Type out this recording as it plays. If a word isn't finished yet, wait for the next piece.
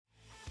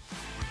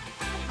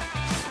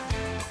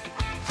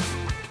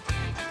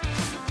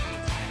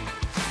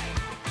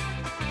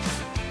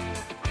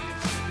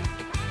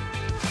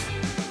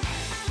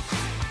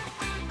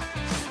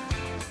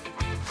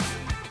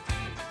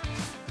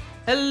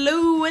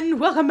Hello and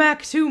welcome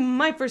back to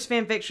My First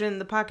Fanfiction,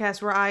 the podcast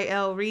where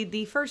I'll read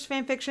the first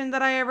fanfiction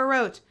that I ever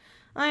wrote.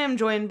 I am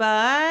joined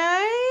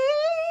by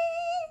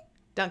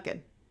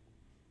Duncan.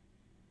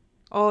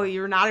 Oh,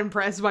 you're not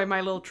impressed by my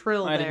little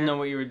trill there. I didn't know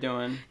what you were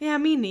doing. Yeah,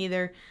 me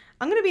neither.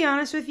 I'm gonna be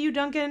honest with you,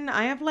 Duncan.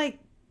 I have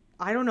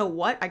I don't know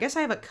what. I guess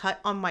I have a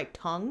cut on my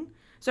tongue.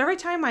 So every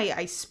time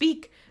I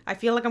speak, I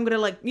feel like I'm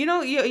gonna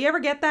you ever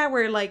get that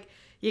where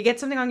you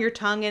get something on your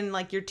tongue and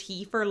your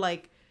teeth are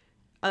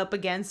up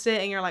against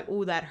it and you're like,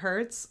 ooh, that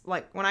hurts.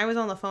 Like when I was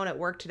on the phone at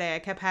work today, I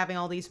kept having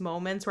all these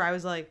moments where I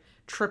was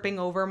tripping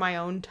over my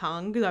own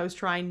tongue because I was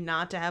trying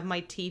not to have my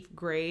teeth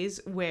graze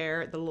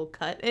where the little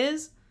cut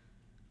is.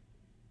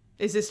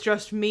 Is this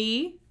just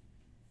me?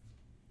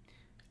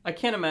 I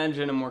can't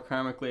imagine a more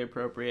karmically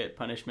appropriate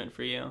punishment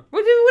for you.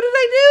 What did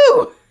I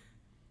do?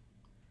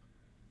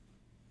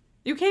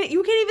 You can't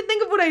even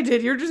think of what I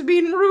did. You're just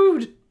being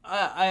rude.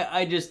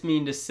 I just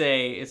mean to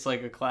say it's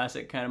like a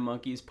classic kind of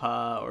monkey's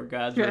paw or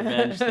God's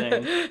revenge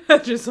thing.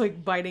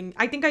 Just biting.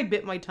 I think I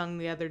bit my tongue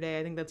the other day.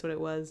 I think that's what it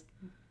was.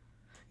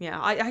 Yeah,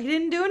 I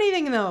didn't do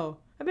anything though.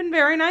 I've been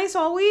very nice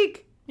all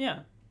week. Yeah.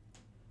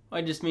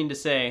 I just mean to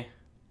say.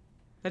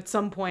 At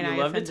some point you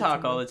love to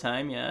talk all the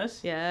time,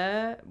 yes?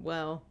 Yeah,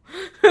 well.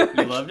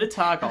 You love to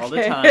talk all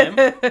the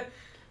time.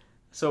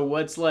 So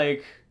what's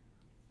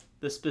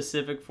the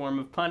specific form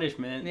of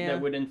punishment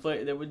that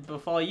would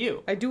befall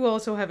you? I do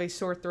also have a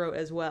sore throat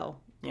as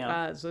well.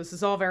 Yeah. So this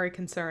is all very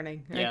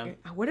concerning. Yeah.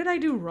 What did I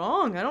do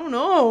wrong? I don't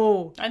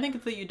know. I think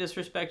it's that you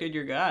disrespected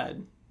your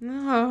God.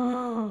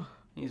 No.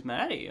 He's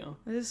mad at you.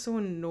 That is so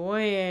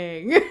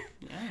annoying.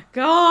 Yeah.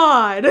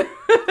 God.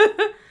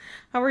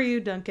 How are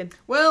you, Duncan?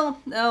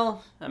 Well,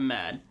 I'm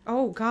mad.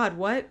 Oh, God,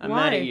 what? I'm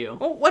Why? mad at you.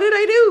 Oh, what did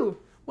I do?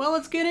 Well,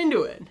 let's get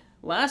into it.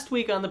 Last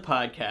week on the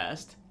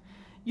podcast,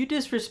 you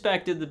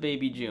disrespected the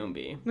baby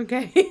Jumbie.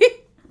 Okay.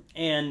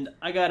 And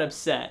I got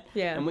upset.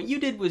 Yeah. And what you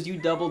did was you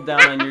doubled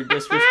down on your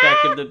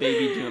disrespect of the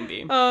baby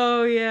Jumbie.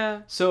 Oh,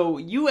 yeah. So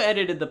you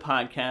edited the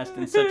podcast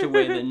in such a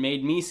way that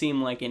made me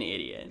seem like an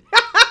idiot.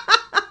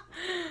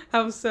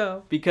 How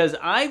so? Because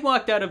I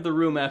walked out of the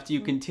room after you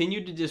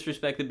continued to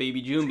disrespect the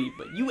baby Jumbie,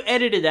 but you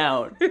edited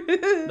out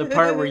the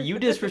part where you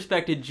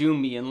disrespected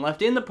Jumbie and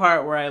left in the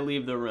part where I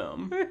leave the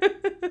room.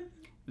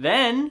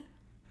 Then,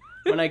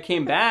 when I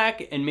came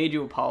back and made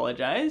you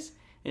apologize,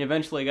 and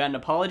eventually got an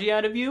apology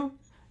out of you,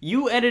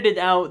 you edited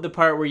out the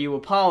part where you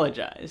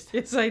apologized.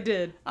 Yes, I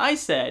did. I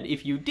said,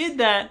 if you did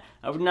that,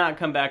 I would not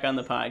come back on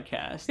the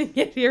podcast.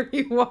 Yet here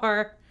you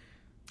are.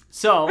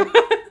 So,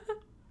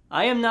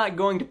 I am not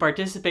going to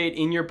participate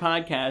in your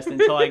podcast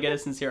until I get a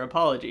sincere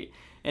apology.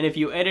 And if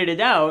you edit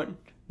it out,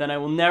 then I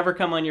will never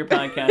come on your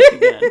podcast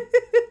again.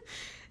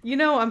 You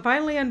know, I'm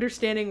finally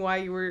understanding why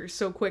you were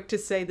so quick to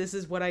say this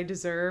is what I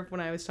deserve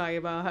when I was talking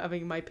about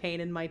having my pain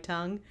in my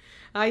tongue.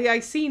 I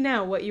see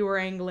now what you were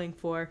angling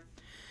for.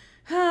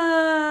 Do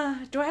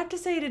I have to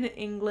say it in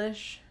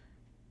English?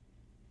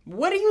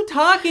 What are you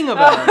talking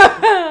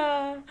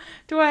about?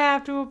 Do I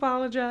have to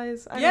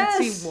apologize? I Yes.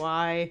 don't see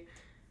why.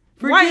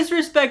 For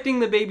disrespecting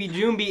the baby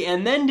Jumbie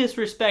and then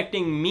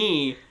disrespecting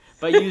me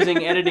by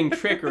using editing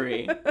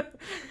trickery.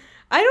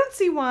 I don't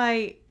see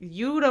why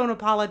you don't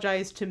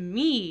apologize to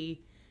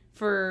me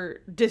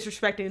for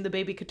disrespecting the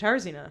baby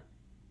Katarzyna.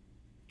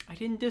 I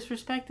didn't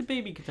disrespect the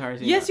baby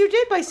Katarzyna. Yes, you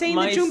did by saying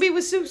that Jumbie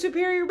was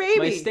superior baby.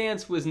 My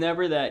stance was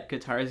never that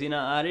Katarzyna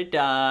ought to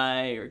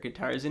die or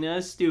Katarzyna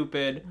is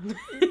stupid.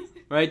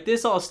 Right?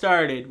 This all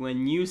started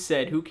when you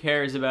said, who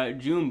cares about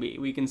Jumbie?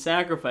 We can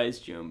sacrifice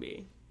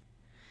Jumbie.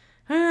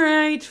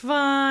 Alright,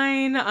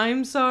 fine.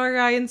 I'm sorry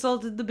I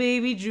insulted the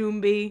baby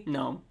Jumbie.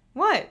 No.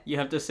 What? You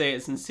have to say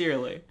it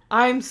sincerely.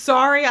 I'm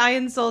sorry I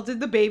insulted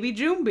the baby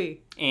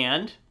Jumbie.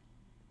 And?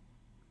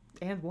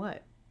 And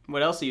what?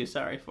 What else are you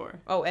sorry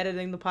for? Oh,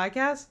 editing the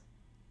podcast?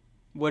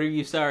 What are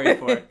you sorry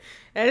for?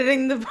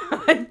 Editing the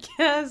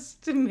podcast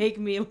to make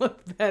me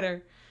look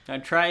better. Now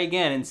try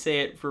again and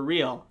say it for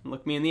real.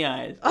 Look me in the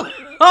eyes.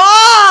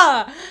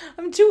 Ah!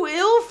 I'm too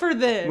ill for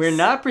this. We're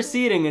not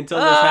proceeding until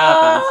this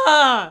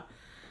happens.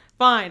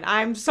 Fine.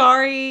 I'm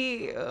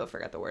sorry. I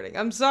forgot the wording.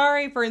 I'm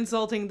sorry for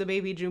insulting the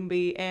baby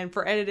Jumbie and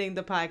for editing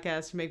the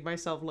podcast to make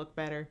myself look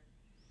better.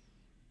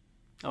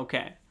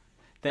 Okay.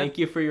 Thank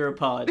you for your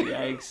apology.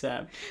 I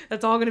accept.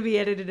 That's all going to be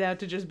edited out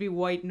to just be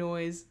white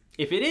noise.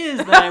 If it is,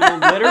 then I will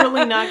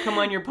literally not come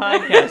on your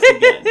podcast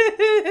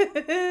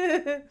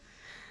again.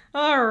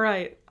 All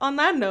right. On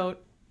that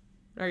note,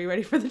 are you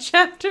ready for the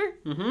chapter?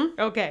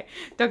 Mm-hmm. Okay.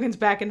 Duncan's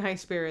back in high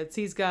spirits.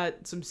 He's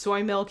got some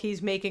soy milk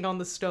he's making on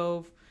the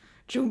stove.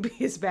 Jumbie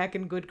is back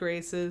in good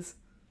graces.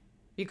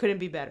 You couldn't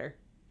be better.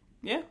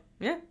 Yeah.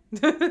 Yeah.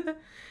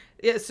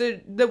 Yeah, so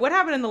what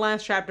happened in the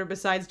last chapter,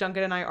 besides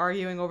Duncan and I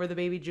arguing over the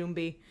baby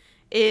Jumbie,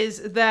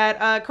 is that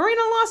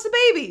Karina lost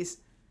the babies.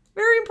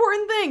 Very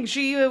important thing.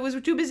 She was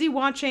too busy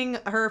watching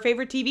her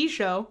favorite TV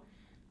show.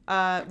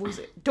 Was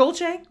it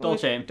Dolce?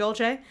 Dolce.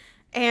 Dolce.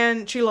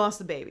 And she lost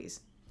the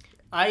babies.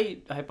 I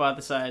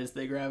hypothesized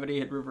that gravity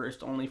had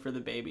reversed only for the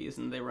babies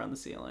and they were on the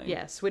ceiling.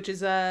 Yes, which is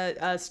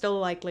still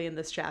likely in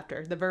this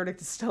chapter. The verdict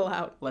is still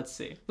out. Let's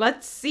see.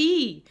 Let's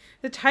see.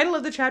 The title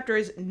of the chapter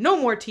is No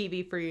More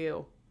TV for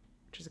You,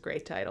 which is a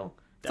great title.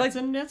 That's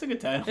a good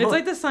title. It's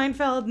like the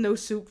Seinfeld No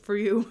Soup for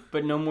You.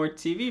 But no more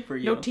TV for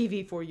you. No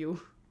TV for you.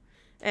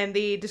 And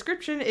the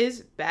description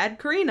is Bad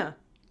Karina.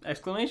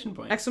 Exclamation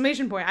point.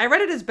 Exclamation point. I read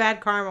it as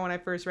Bad Karma when I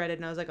first read it,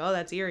 and I was like, oh,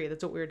 that's eerie.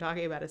 That's what we were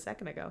talking about a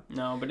second ago.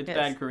 No, but it's Yes.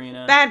 Bad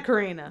Karina. Bad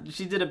Karina.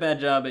 She did a bad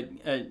job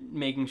at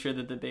making sure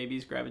that the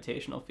baby's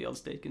gravitational field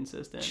stayed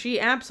consistent. She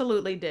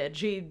absolutely did.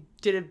 She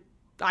did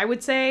I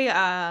would say,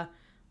 on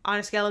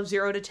a scale of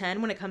 0 to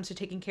 10, when it comes to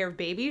taking care of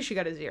babies, she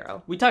got a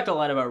 0. We talked a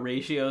lot about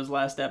ratios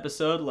last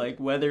episode, like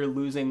whether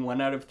losing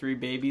 1 out of 3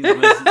 babies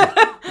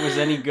was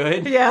any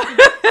good. Yeah.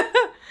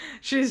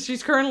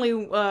 She's currently,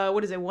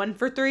 1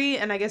 for 3,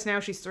 and I guess now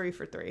she's 3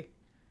 for 3.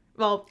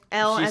 Well,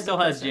 Elle She as still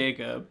a has person.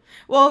 Jacob.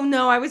 Well,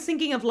 no, I was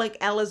thinking of, like,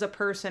 Elle as a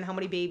person. How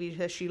many babies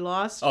has she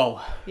lost?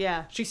 Oh.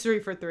 Yeah, she's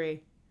 3 for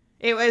 3.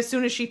 As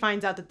soon as she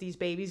finds out that these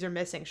babies are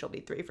missing, she'll be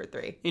 3 for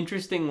 3.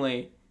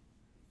 Interestingly,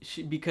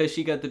 because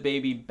she got the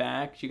baby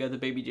back, she got the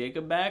baby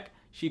Jacob back,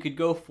 she could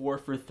go 4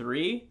 for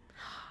 3.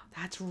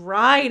 That's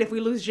right. If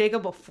we lose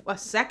Jacob a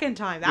second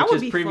time, that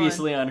would be Which is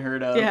previously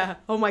unheard of. Yeah.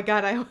 Oh my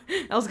God.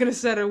 Elle's gonna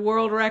set a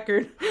world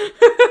record.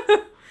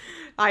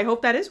 I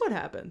hope that is what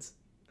happens,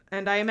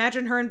 and I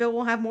imagine her and Bill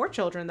will have more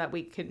children that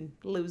we can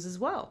lose as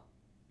well.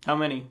 How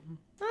many?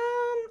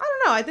 I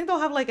don't know. I think they'll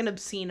have like an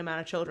obscene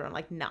amount of children,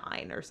 like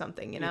 9 or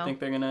something. You know? You think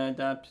they're gonna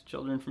adopt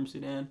children from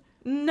Sudan?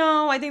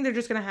 No, I think they're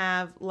just gonna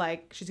have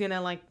like she's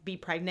gonna like be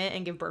pregnant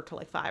and give birth to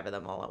like 5 of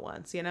them all at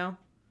once. You know?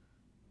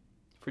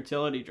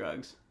 Fertility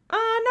drugs.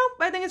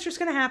 Nope. I think it's just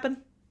gonna happen.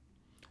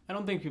 I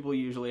don't think people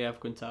usually have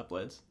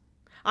quintuplets.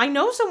 I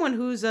know someone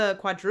who's a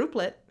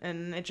quadruplet,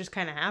 and it just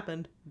kind of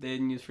happened. They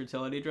didn't use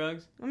fertility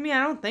drugs? I mean,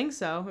 I don't think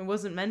so. It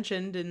wasn't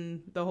mentioned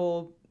in the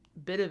whole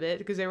bit of it,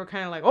 because they were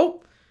kind of like,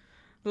 oh!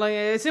 Like,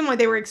 it seemed like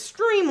they were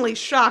extremely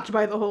shocked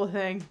by the whole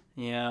thing.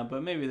 Yeah,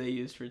 but maybe they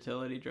used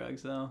fertility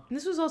drugs, though. And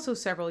this was also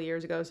several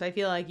years ago, so I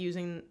feel like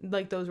using,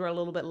 like, those were a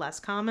little bit less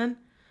common.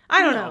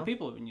 I don't know.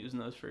 People have been using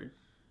those for,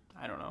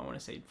 I don't know, I want to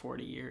say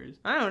 40 years.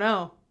 I don't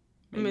know.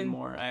 Maybe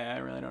more. I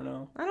really don't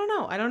know. I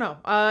don't know.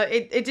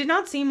 It did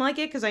not seem like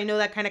it, because I know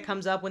that kind of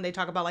comes up when they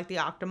talk about, like, the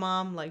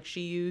Octomom. Like, she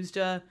used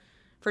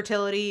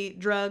fertility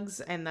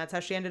drugs, and that's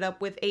how she ended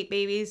up with 8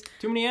 babies.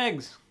 Too many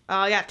eggs.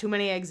 Yeah, too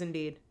many eggs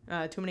indeed.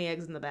 Too many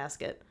eggs in the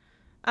basket.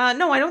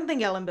 No, I don't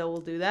think Ellen Bill will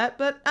do that,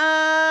 but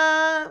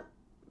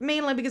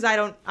mainly because I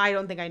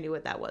don't think I knew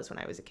what that was when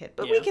I was a kid.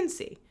 But Yeah. we can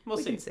see. We'll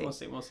see. We'll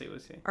see. We'll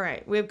see. All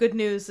right, we have good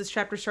news. This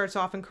chapter starts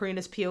off in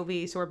Karina's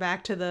POV, so we're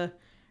back to the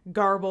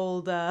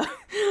garbled,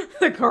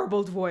 the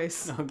garbled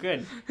voice. Oh,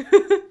 good.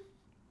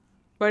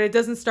 But it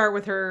doesn't start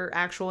with her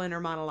actual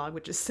inner monologue,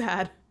 which is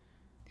sad.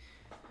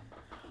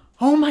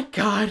 Oh my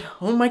god.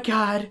 Oh my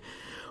god.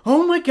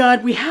 Oh my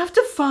god. We have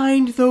to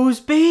find those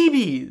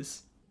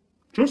babies.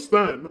 Just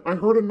then, I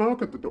heard a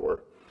knock at the door.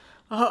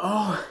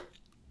 Uh-oh.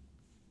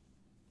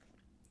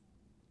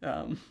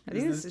 I Is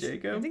think this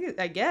Jacob?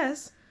 I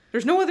guess.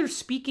 There's no other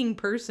speaking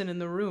person in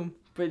the room.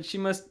 But he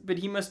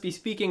must be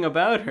speaking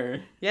about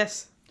her.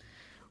 Yes.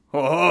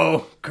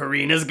 Oh,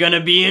 Karina's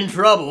gonna be in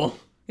trouble.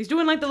 He's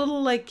doing like the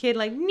little like kid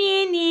like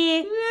nee nee.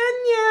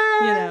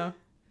 You know.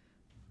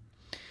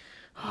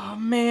 Oh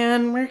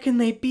man, where can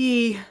they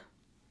be?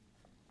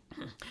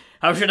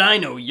 How should I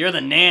know? You're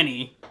the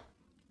nanny.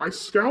 I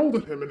scowled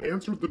at him and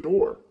answered the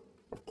door.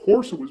 Of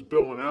course it was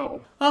Bill and Elle.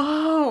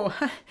 Oh,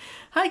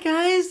 hi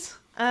guys.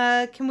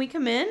 Can we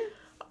come in?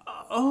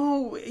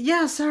 Oh,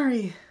 yeah,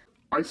 sorry.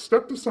 I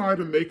stepped aside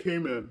and they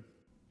came in.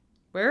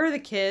 Where are the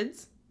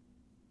kids?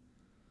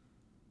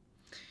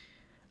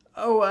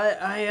 Oh,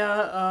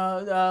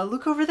 I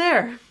look over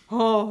there.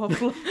 Oh,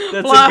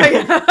 That's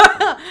flying.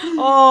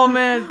 Oh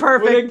man, What a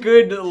perfect.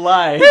 good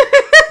lie.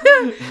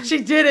 She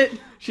did it.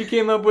 She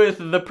came up with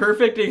the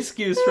perfect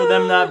excuse for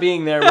them not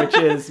being there, which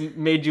is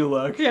made you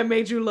look. Yeah,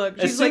 made you look.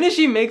 As soon as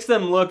she makes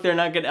them look,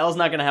 Elle's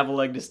not gonna have a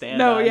leg to stand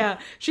No, on. yeah.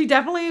 She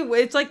definitely,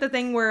 it's like the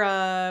thing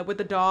where, with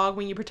the dog,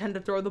 when you pretend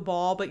to throw the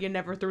ball, but you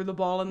never threw the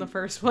ball in the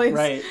first place.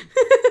 Right.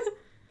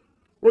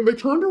 When they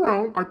turned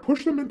around, I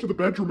pushed them into the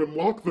bedroom and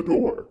locked the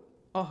door.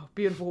 Oh,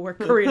 beautiful work,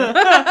 Karina.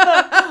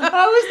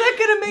 How is that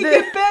gonna make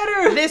it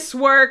better? This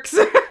works.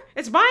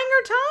 It's buying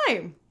her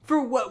time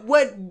For what?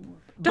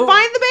 to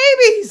find the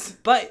babies.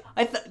 But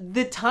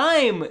the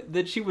time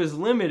that she was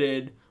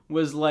limited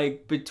was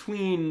like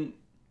between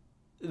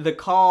the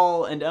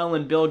call and Elle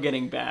and Bill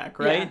getting back,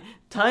 right? Yeah.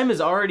 Time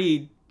has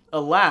already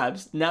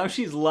elapsed. Now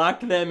she's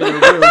locked them in a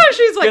room.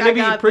 She's like, it's gonna I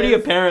got be pretty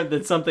this. apparent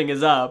that something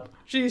is up.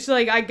 She's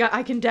like,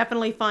 I can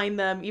definitely find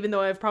them, even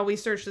though I've probably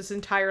searched this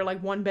entire,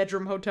 like,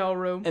 1-bedroom hotel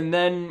room. And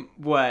then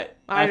what?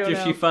 I don't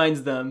After she know.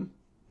 finds them.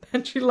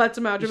 And she lets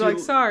them out. She's She- like,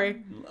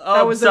 sorry.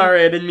 Oh, was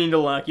sorry, I didn't mean to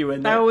lock you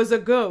in That there. was a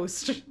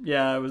ghost.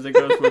 Yeah, it was a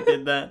ghost that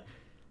did that.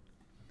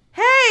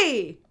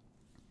 Hey!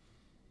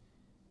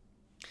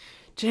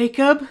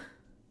 Jacob?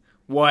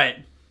 What?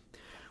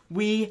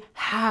 We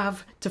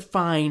have to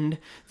find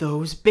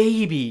those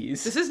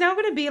babies. This is now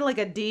going to be like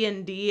a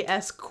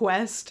D&D-esque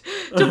quest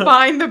to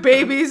find the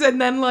babies, and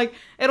then like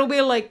it'll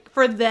be like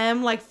for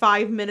them like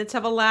 5 minutes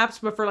have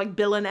elapsed, but for like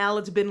Bill and Elle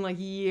it's been like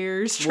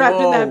years trapped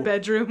in that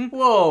bedroom.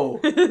 Whoa.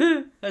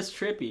 That's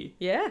trippy.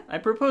 Yeah. I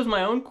proposed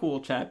my own cool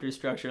chapter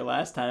structure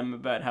last time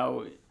about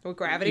how With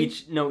gravity?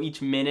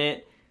 each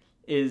minute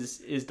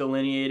is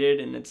delineated,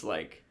 and it's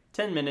like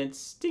 10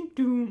 minutes, ding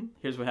doom.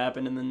 Here's what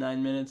happened in the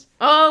 9 minutes.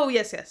 Oh,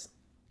 yes.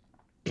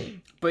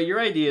 But your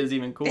idea is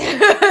even cooler.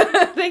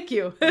 Thank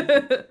you.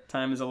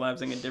 Time is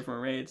elapsing at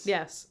different rates.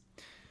 Yes.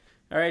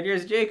 All right,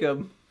 here's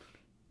Jacob.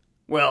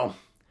 Well,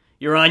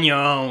 you're on your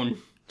own.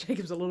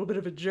 Jacob's a little bit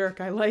of a jerk.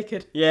 I like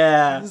it.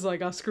 Yeah. He's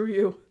like, I'll screw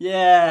you.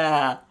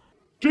 Yeah.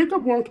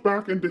 Jacob walked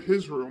back into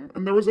his room,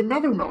 and there was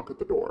another knock at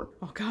the door.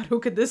 Oh God, who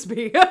could this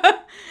be?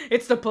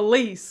 It's the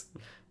police.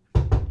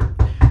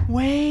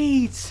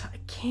 Wait, I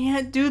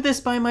can't do this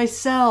by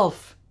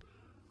myself.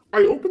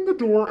 I opened the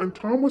door, and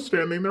Tom was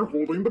standing there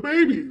holding the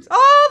babies.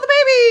 Oh, the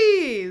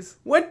babies!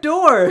 What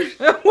door?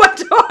 What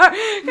door?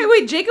 Okay,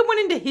 wait, Jacob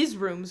went into his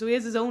room, so he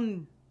has his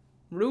own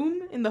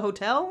room in the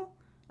hotel,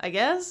 I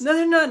guess? No,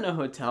 they're not in a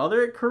hotel.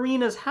 They're at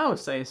Karina's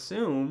house, I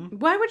assume.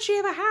 Why would she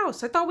have a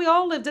house? I thought we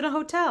all lived in a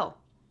hotel.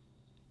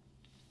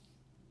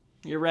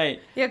 You're right.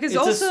 Yeah, because it's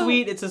also...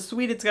 It's a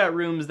suite, it's got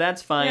rooms,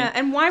 that's fine. Yeah,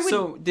 and why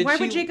would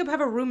would Jacob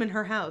have a room in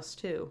her house,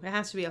 too? It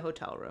has to be a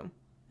hotel room.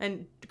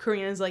 And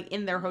Karina's, like,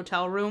 in their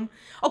hotel room.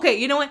 Okay,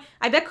 you know what?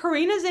 I bet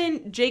Karina's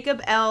in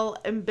Jacob, Elle,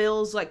 and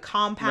Bill's, like,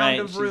 compound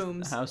of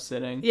rooms. House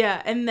sitting.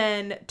 Yeah, and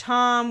then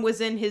Tom was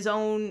in his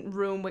own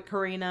room with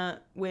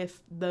Karina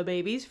with the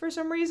babies for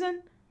some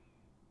reason.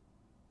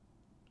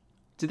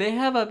 Do they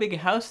have a big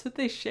house that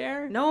they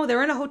share? No,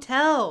 they're in a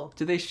hotel.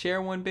 Do they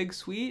share one big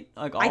suite?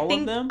 Like all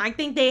of them? I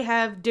think they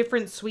have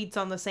different suites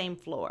on the same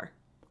floor.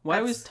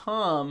 Why was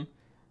Tom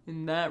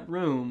in that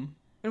room?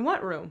 In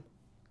what room?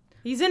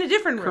 He's in a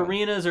different room.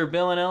 Karina's or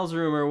Bill and Elle's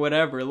room or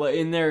whatever,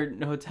 in their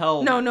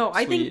hotel. No.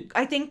 Suite.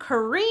 I think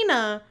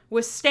Karina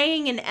was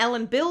staying in Elle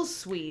and Bill's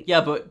suite. Yeah,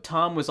 but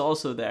Tom was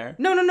also there.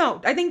 No.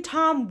 I think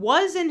Tom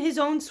was in his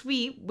own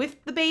suite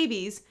with the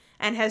babies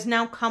and has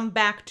now come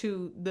back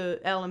to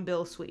the Elle and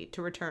Bill suite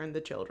to return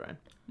the children.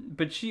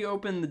 But she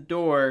opened the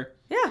door.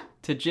 Yeah.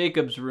 To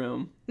Jacob's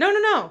room.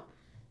 No.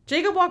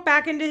 Jacob walked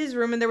back into his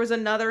room and there was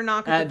another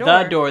knock at the door.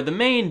 At the door, the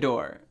main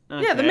door.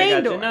 Okay, yeah, the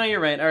main door. No,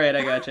 you're right. All right,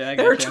 I got you.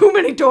 There are too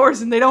many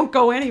doors and they don't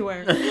go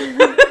anywhere.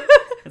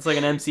 It's like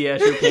an MC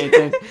Escher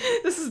painting.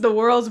 This is the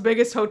world's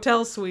biggest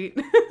hotel suite.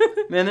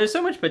 Man, there's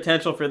so much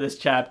potential for this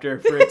chapter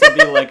for it to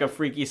be like a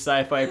freaky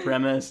sci-fi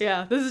premise.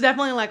 Yeah, this is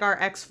definitely like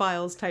our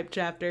X-Files type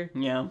chapter.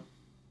 Yeah.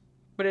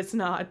 But it's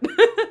not.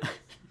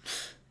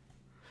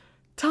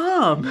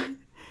 Tom,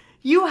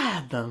 you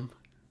had them.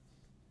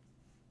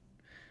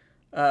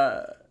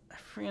 I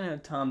forget how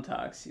Tom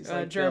talks. He's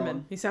like German.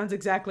 Bill. He sounds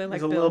exactly like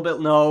Bill. Bill. He's a little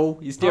bit... No,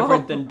 he's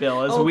different than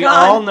Bill. As we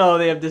God. all know,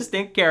 they have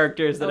distinct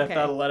characters that I've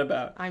thought a lot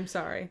about. I'm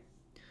sorry.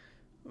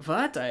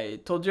 What? I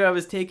told you I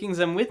was taking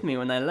them with me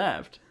when I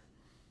left.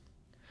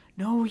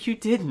 No, you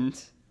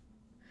didn't.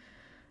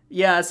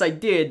 Yes, I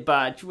did,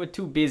 but you were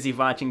too busy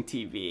watching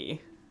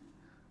TV.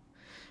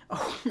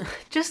 Oh,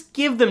 just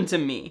give them to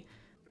me.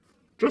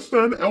 Just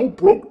then, Elle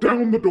broke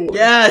down the door.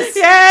 Yes!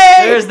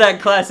 Yay! There's that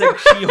classic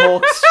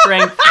She-Hulk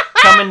strength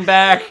coming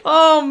back.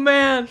 Oh,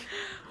 man.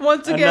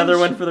 Once again... Another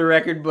one for the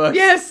record book.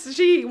 Yes,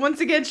 she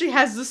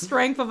has the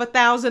strength of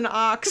 1,000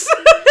 ox.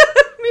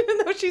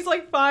 Even though she's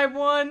like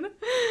 5'1".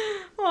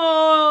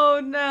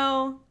 Oh,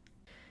 no.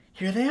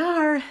 Here they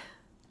are.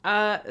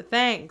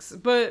 Thanks.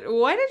 But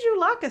why did you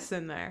lock us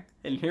in there?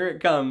 And here it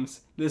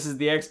comes. This is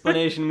the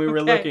explanation we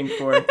were looking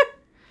for.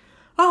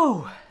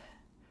 Oh,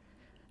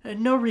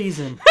 no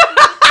reason.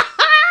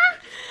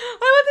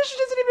 I love that she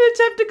doesn't even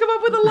attempt to come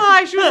up with a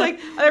lie. She was like,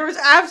 there was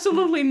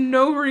absolutely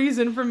no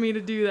reason for me to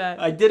do that.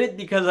 I did it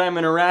because I'm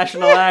an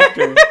irrational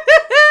actor.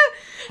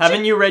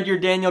 Haven't you read your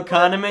Daniel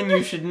Kahneman?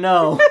 You should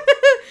know.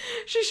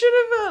 She should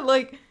have,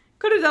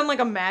 could have done like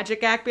a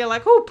magic act, be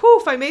like, oh,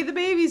 poof, I made the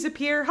babies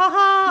appear,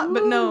 haha.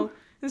 But no.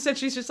 Instead,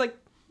 she's just like,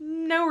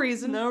 no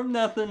reason. No,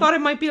 nothing. Thought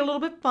it might be a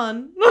little bit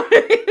fun.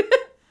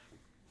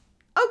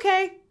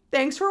 Okay,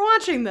 thanks for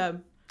watching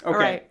them. Okay, all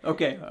right.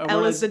 Okay.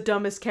 Ella's the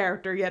dumbest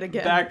character yet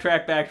again.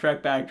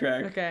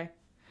 Backtrack. Okay.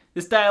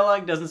 This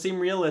dialogue doesn't seem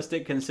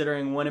realistic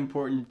considering one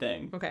important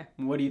thing. Okay.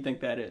 What do you think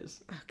that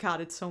is? Oh, God,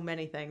 it's so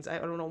many things. I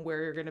don't know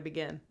where you're going to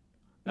begin.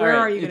 All Where right,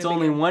 are you going to It's begin?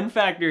 only one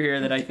factor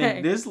here that I Okay.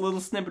 think this little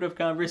snippet of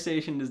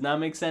conversation does not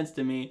make sense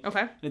to me.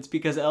 Okay. And it's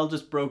because Elle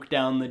just broke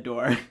down the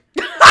door.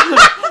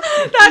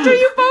 That's what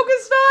you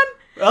focused on?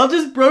 Elle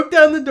just broke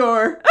down the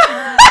door.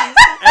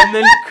 And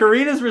then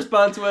Karina's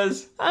response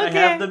was, I Okay.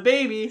 have the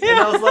baby. And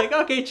I was like,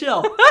 okay,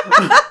 chill. We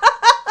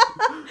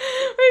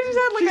just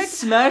had She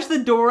smashed the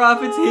door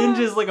off its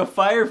hinges like a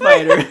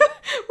firefighter.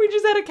 we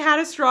just had a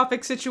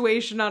catastrophic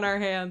situation on our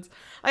hands.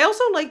 I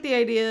also like the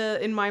idea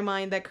in my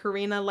mind that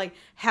Karina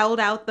held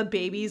out the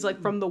babies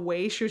from the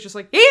waist. She was just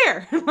like,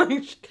 here!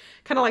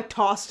 Kind of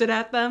tossed it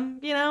at them,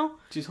 you know?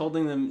 She's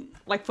holding them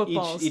Like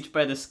footballs. each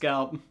by the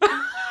scalp.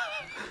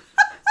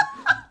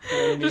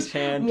 in each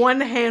hand.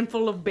 One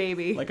handful of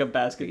baby. Like a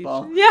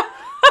basketball. Yeah.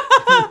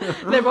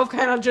 They're both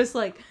kind of just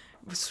like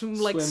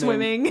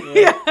swimming.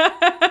 Yeah.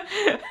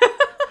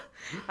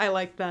 I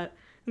like that.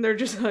 And they're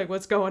just like,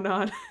 what's going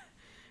on?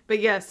 But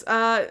yes,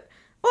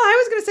 well,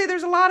 I was going to say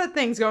there's a lot of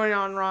things going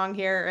on wrong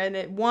here. And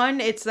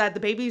it's that the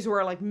babies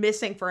were like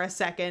missing for a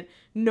second.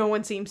 No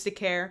one seems to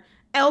care.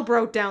 Elle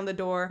broke down the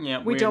door. Yeah,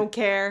 we weird. don't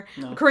care.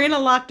 No. Karina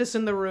locked us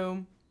in the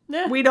room.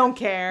 Yeah. We don't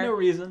care. No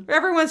reason.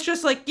 Everyone's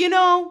just like,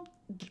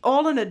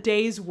 all in a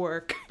day's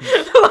work.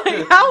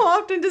 Like, how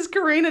often does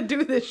Karina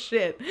do this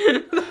shit?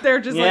 They're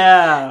just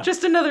like,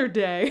 just another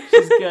day.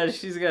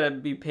 She's got to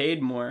be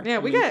paid more.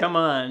 Yeah, come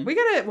on.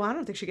 Well, I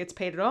don't think she gets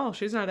paid at all.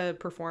 She's not a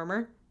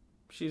performer.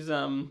 She's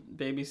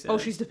babysitter. Oh,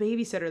 she's the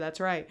babysitter. That's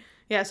right.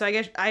 Yeah, so I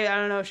guess I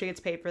don't know if she gets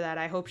paid for that.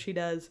 I hope she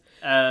does.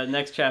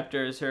 Next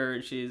chapter is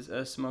her. She's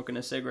smoking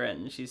a cigarette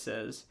and she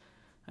says,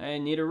 "I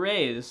need a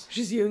raise."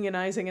 She's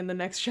unionizing in the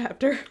next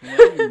chapter. Yeah,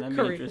 that'd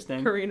be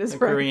interesting. Karina's the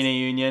friends. Karina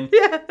Union.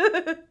 Yeah.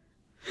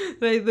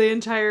 The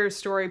entire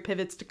story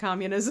pivots to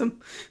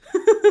communism.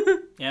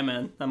 Yeah,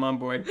 man, I'm on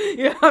board.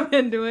 Yeah, I'm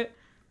into it.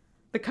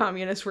 The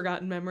communist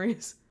forgotten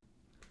memories.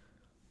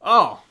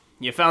 Oh,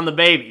 you found the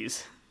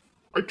babies.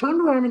 I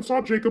turned around and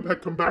saw Jacob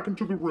had come back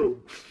into the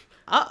room.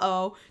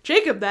 Uh-oh.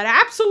 Jacob, that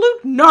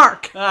absolute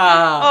narc.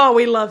 Ah. Oh,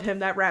 we love him,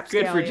 that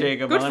rapscallion. Good for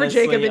Jacob, Good honestly, for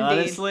Jacob, indeed.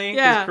 Honestly,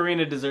 yeah. because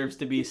Karina deserves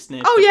to be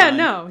snitched Oh, yeah, upon.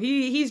 no.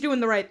 He's doing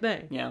the right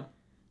thing. Yeah.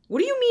 What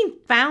do you mean,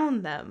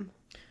 found them?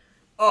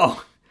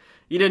 Oh,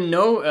 you didn't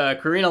know?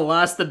 Karina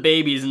lost the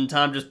babies and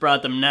Tom just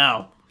brought them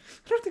now.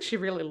 I don't think she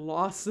really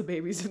lost the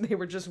babies if they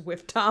were just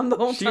with Tom the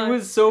whole She time.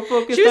 was so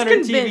focused She was on her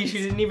TV, convinced.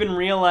 she didn't even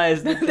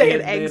realize that they had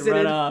they had exited.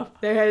 run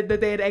off. They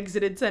had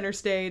exited center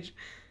stage.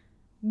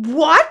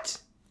 What?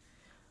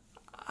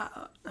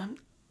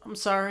 I'm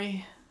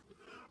sorry.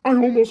 I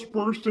almost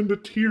burst into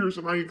tears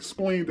and I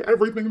explained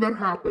everything that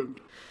happened.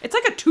 It's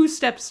like a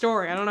two-step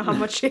story. I don't know how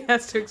much she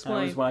has to I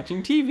explain. was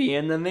watching TV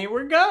and then they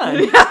were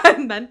gone.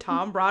 And then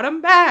Tom brought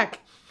him back.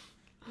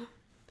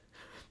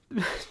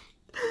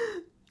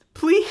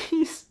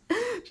 Please,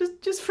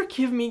 just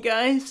forgive me,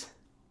 guys.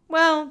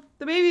 Well,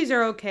 the babies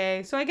are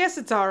okay, so I guess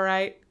it's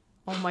alright.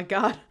 Oh my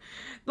god.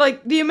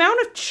 Like, the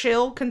amount of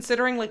chill,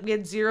 considering, like, we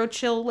had zero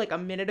chill, like, a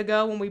minute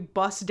ago when we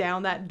bust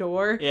down that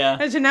door. Yeah.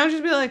 And to now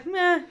just be like,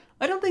 meh.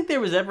 I don't think there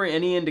was ever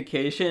any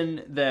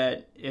indication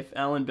that if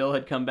Al and Bill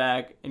had come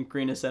back and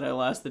Karina said I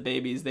lost the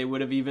babies, they would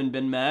have even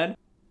been mad.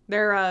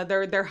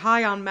 They're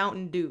high on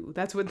Mountain Dew.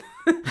 That's what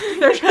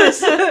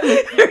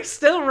they're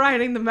still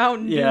riding the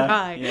Mountain Dew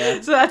high. Yeah.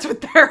 So that's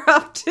what they're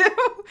up to.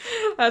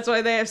 That's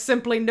why they have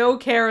simply no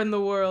care in the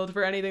world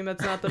for anything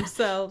that's not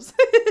themselves.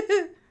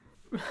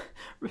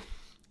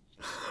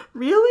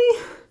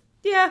 Really?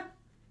 Yeah.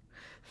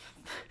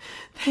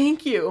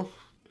 Thank you.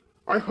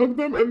 I hugged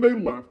them and they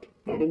left.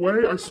 On the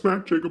way, I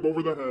smacked Jacob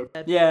over the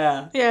head.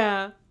 Yeah.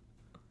 Yeah.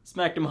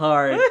 Smacked him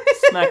hard.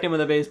 Smacked him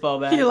with a baseball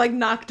bat. You're like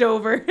knocked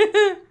over.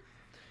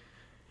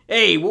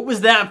 Hey, what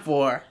was that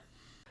for?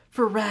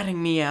 For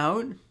ratting me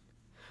out.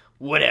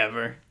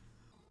 Whatever.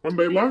 When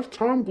they left,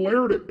 Tom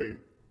glared at me.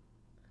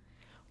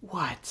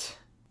 What?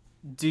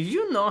 Do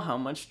you know how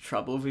much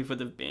trouble we would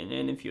have been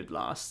in if you'd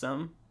lost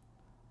them?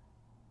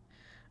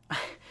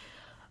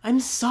 I'm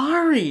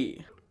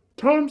sorry.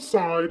 Tom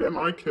sighed and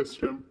I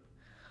kissed him.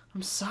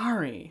 I'm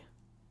sorry.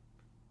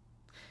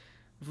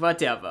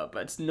 Whatever,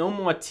 but no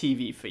more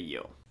TV for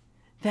you.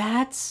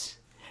 That's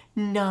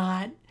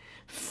not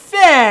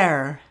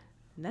fair.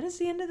 And that is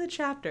the end of the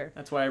chapter.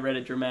 That's why I read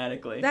it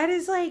dramatically. That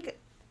is like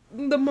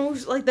the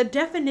most, like the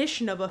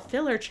definition of a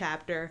filler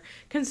chapter,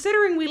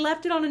 considering we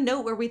left it on a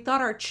note where we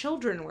thought our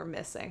children were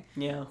missing.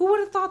 Yeah. Who would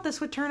have thought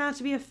this would turn out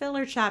to be a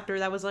filler chapter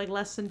that was like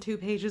less than 2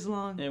 pages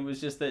long? It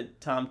was just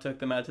that Tom took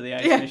them out to the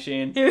ice Yeah.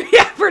 machine.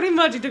 Yeah, pretty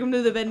much. He took them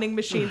to the vending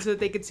machine so that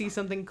they could see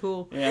something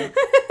cool. Yeah.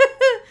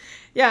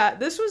 Yeah,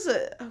 this was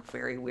a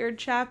very weird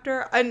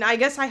chapter. And I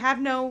guess I have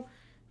no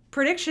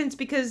predictions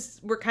because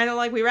we're kind of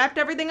like, we wrapped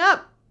everything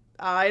up.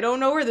 I don't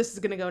know where this is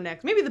going to go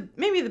next. Maybe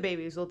the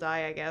babies will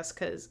die, I guess,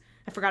 because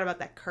I forgot about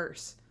that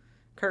curse.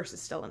 Curse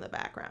is still in the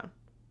background.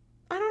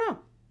 I don't know.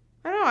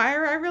 I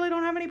really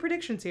don't have any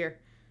predictions here.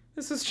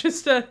 This is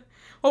just a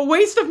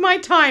waste of my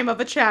time of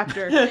a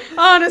chapter.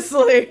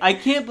 Honestly. I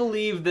can't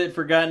believe that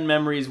Forgotten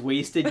Memories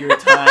wasted your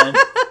time.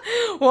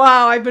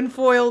 Wow, I've been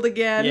foiled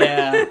again.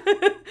 Yeah.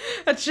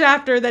 A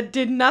chapter that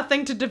did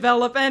nothing to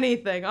develop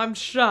anything. I'm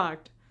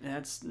shocked.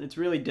 It's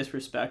really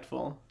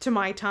disrespectful. To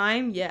my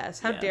time? Yes.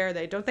 How Yeah. dare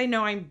they? Don't they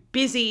know I'm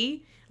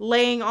busy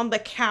laying on the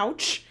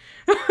couch?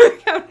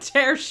 How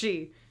dare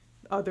she?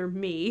 Other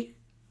me.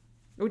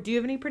 Oh, do you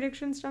have any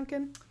predictions,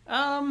 Duncan?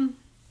 You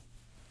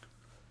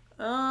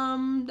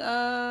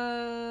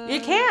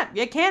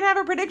You can't have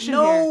a prediction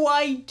here. No,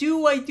 I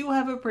do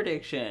have a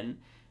prediction.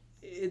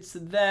 It's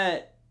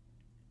that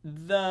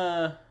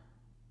the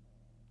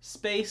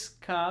space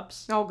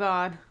cops Oh,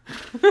 God.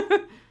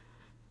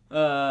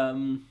 are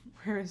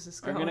Where is this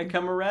going? gonna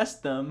come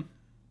arrest them.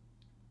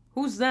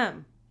 Who's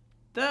them?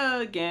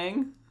 The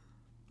gang.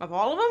 Of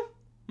all of them?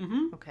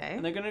 Mm-hmm. Okay.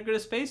 And they're gonna go to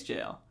space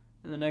jail.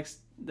 And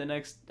the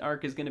next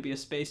arc is going to be a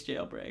space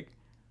jailbreak.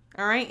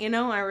 All right,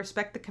 I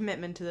respect the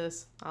commitment to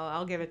this.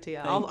 I'll give it to you.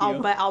 Thank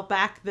you. I'll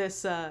back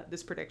this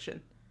this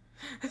prediction.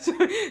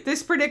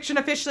 This prediction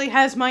officially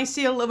has my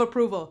seal of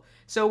approval.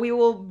 So we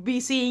will be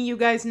seeing you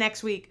guys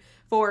next week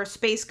for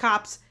Space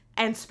Cops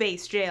and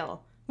Space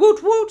Jail.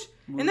 Woot woot!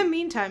 In the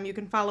meantime, you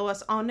can follow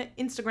us on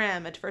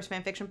Instagram at First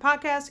Fan Fiction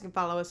Podcast. You can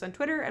follow us on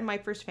Twitter at My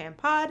First Fan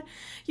Pod.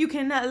 You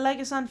can like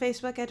us on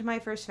Facebook at My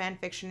First Fan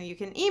Fiction. You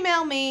can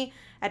email me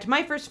at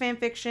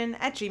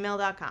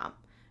myfirstfanfiction@gmail.com.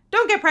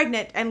 Don't get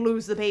pregnant and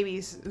lose the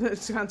babies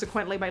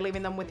consequently by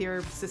leaving them with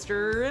your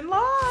sister-in-law.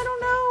 I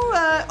don't know.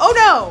 Oh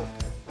no!